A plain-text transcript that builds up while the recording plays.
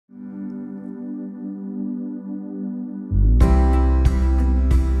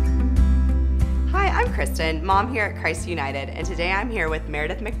Kristen, mom here at Christ United, and today I'm here with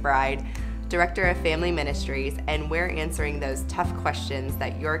Meredith McBride, Director of Family Ministries, and we're answering those tough questions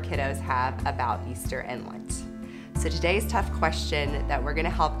that your kiddos have about Easter and Lent. So today's tough question that we're going to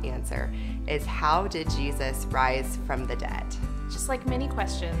help answer is, how did Jesus rise from the dead? Just like many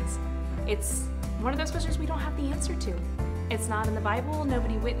questions, it's one of those questions we don't have the answer to. It's not in the Bible,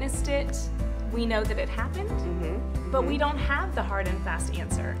 nobody witnessed it. We know that it happened, but we don't have the hard and fast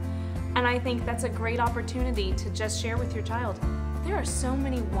answer. And I think that's a great opportunity to just share with your child, there are so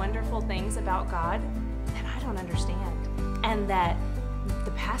many wonderful things about God that I don't understand, and that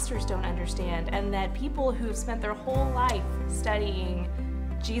the pastors don't understand, and that people who've spent their whole life studying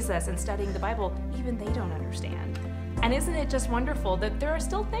Jesus and studying the Bible, even they don't understand. And isn't it just wonderful that there are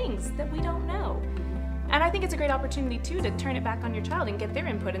still things that we don't know? And I think it's a great opportunity too to turn it back on your child and get their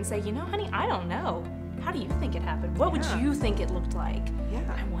input and say, you know, honey, I don't know. How do you think it happened? What would you think it looked like? Yeah.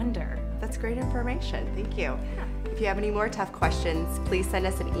 I wonder. That's great information. Thank you. Yeah. If you have any more tough questions, please send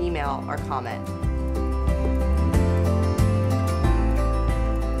us an email or comment.